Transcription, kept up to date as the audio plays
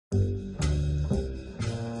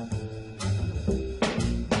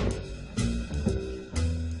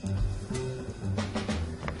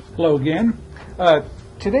Hello again.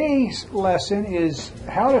 Today's lesson is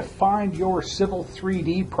how to find your Civil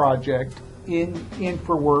 3D project in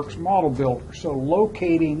InfraWorks Model Builder. So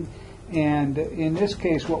locating, and in this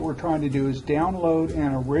case what we're trying to do is download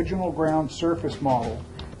an original ground surface model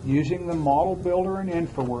using the Model Builder in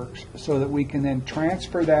InfraWorks so that we can then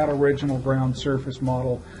transfer that original ground surface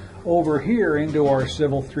model over here into our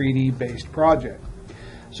Civil 3D based project.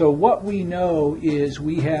 So what we know is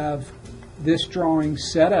we have this drawing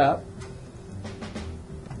set up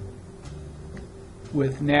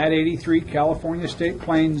with NAD 83 California State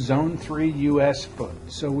Plane Zone 3 US foot.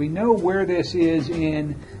 So we know where this is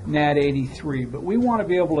in NAD 83, but we want to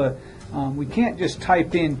be able to, we can't just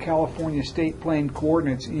type in California State Plane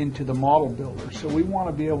coordinates into the model builder. So we want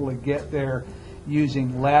to be able to get there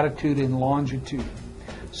using latitude and longitude.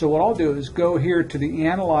 So what I'll do is go here to the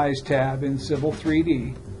Analyze tab in Civil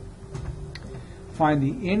 3D, find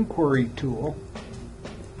the Inquiry tool.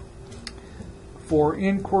 For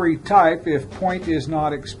inquiry type, if point is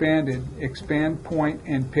not expanded, expand point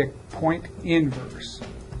and pick point inverse.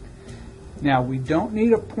 Now we don't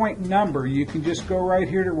need a point number. You can just go right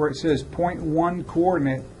here to where it says 0.1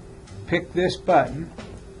 coordinate, pick this button,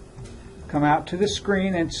 come out to the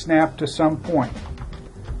screen and snap to some point.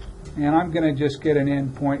 And I'm going to just get an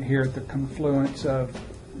end point here at the confluence of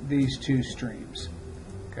these two streams.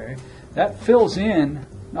 Okay, that fills in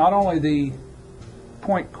not only the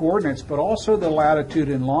point coordinates but also the latitude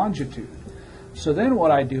and longitude. So then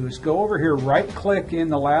what I do is go over here, right click in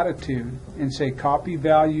the latitude and say copy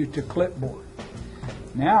value to clipboard.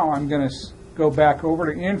 Now I'm going to go back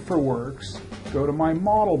over to InfraWorks, go to my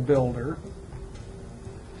model builder.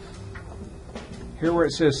 Here where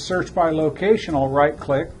it says search by location, I'll right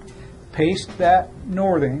click, paste that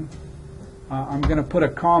northing. I'm going to put a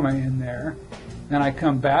comma in there. Then I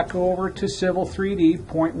come back over to Civil 3D,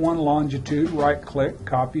 0.1 longitude, right click,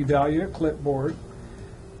 copy value to clipboard,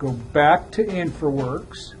 go back to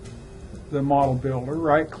InfraWorks, the model builder,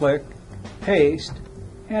 right click, paste,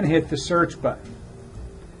 and hit the search button.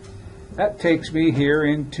 That takes me here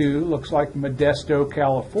into, looks like Modesto,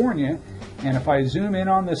 California, and if I zoom in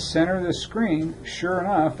on the center of the screen, sure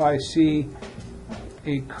enough, I see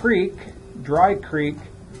a creek, dry creek,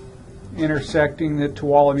 intersecting the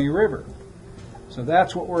Tuolumne River. So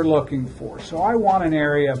that's what we're looking for. So I want an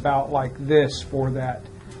area about like this for that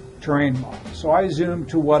terrain model. So I zoom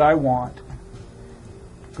to what I want,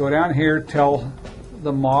 go down here, tell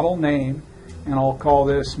the model name, and I'll call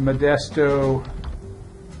this Modesto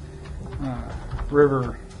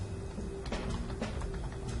River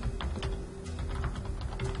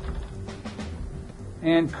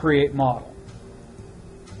and create model.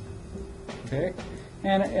 Okay,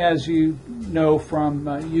 and as you know from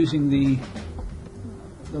using the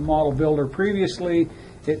model builder previously,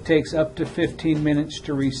 it takes up to 15 minutes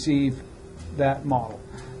to receive that model.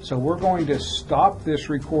 So we're going to stop this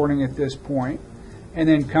recording at this point and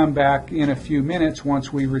then come back in a few minutes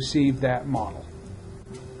once we receive that model.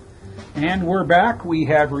 And we're back. We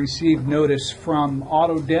have received notice from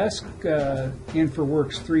Autodesk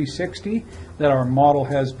InfraWorks 360 that our model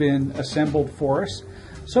has been assembled for us.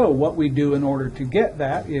 So what we do in order to get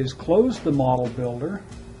that is close the model builder.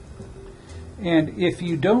 And if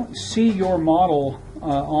you don't see your model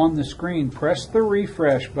on the screen, press the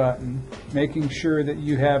refresh button, making sure that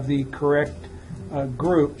you have the correct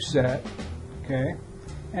group set. Okay,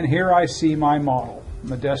 and here I see my model,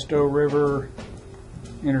 Modesto River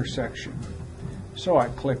intersection. So I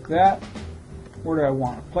click that. Where do I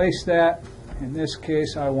want to place that? In this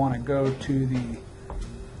case, I want to go to the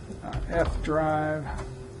F drive.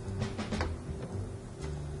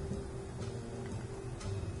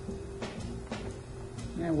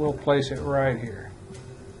 And we'll place it right here.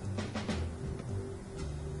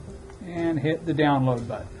 And hit the download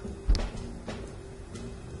button.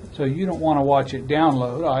 So you don't want to watch it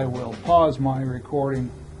download. I will pause my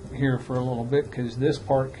recording here for a little bit because this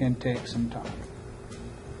part can take some time.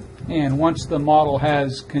 And once the model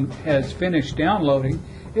has finished downloading,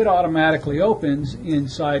 it automatically opens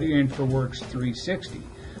inside InfraWorks 360.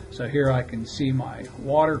 So here I can see my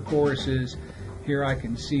water courses. Here I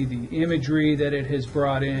can see the imagery that it has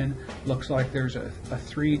brought in. Looks like there's a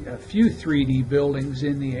few 3D buildings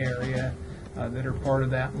in the area that are part of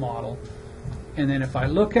that model. And then if I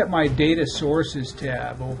look at my Data Sources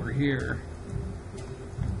tab over here,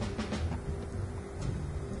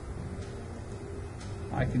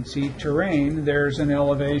 I can see terrain. There's an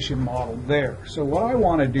elevation model there. So what I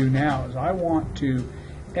want to do now is I want to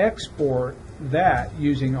export that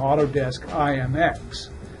using Autodesk IMX.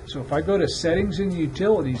 So if I go to Settings and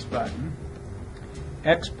Utilities button,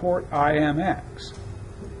 Export IMX,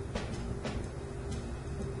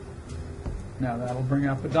 Now that'll bring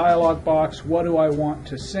up a dialog box. What do I want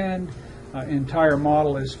to send? Entire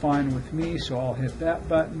model is fine with me, so I'll hit that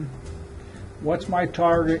button. What's my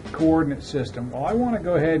target coordinate system? Well, I want to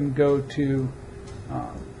go ahead and go to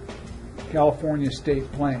California State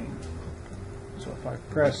Plane. So if I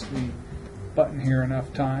press the button here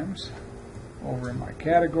enough times, over in my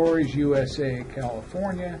categories, USA,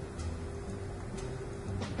 California,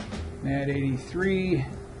 NAD 83,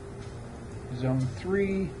 Zone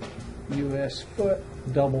 3, US foot,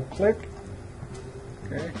 double click.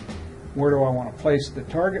 Okay. Where do I want to place the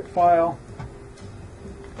target file?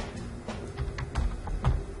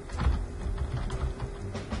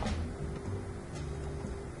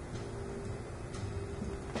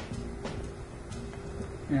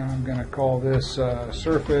 And I'm going to call this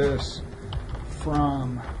surface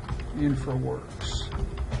from InfraWorks.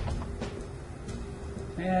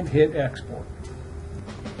 And hit export.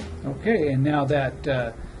 Okay, and now that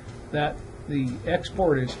the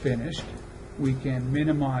export is finished, we can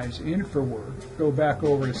minimize InfraWorks, go back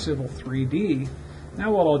over to Civil 3D.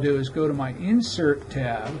 Now what I'll do is go to my Insert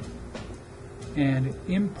tab and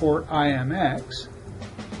import IMX,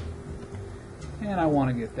 and I want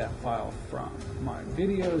to get that file from my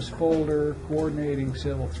videos folder, coordinating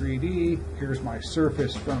Civil 3D. Here's my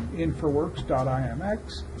surface from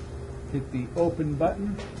InfraWorks.imx. Hit the open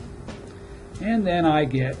button, and then I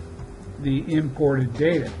get the imported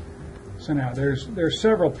data. So now there's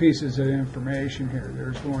several pieces of information here.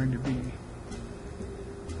 There's going to be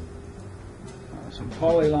some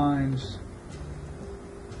polylines.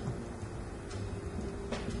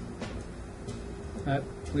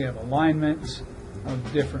 We have alignments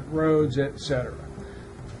of different roads, etc.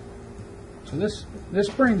 So this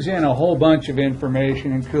brings in a whole bunch of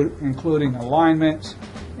information, including alignments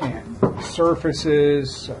and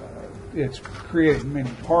surfaces. It's creating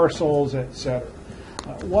many parcels, etc.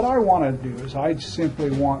 What I want to do is I simply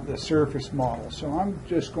want the surface model, so I'm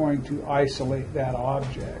just going to isolate that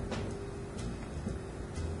object.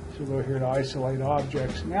 So go here to isolate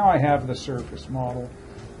objects. Now I have the surface model,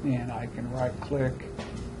 and I can right click,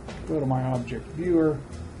 go to my object viewer,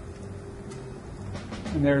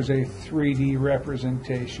 and there's a 3D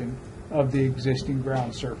representation of the existing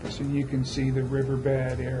ground surface, and you can see the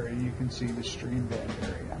riverbed area, you can see the stream bed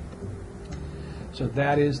area. So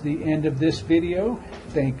that is the end of this video.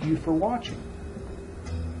 Thank you for watching.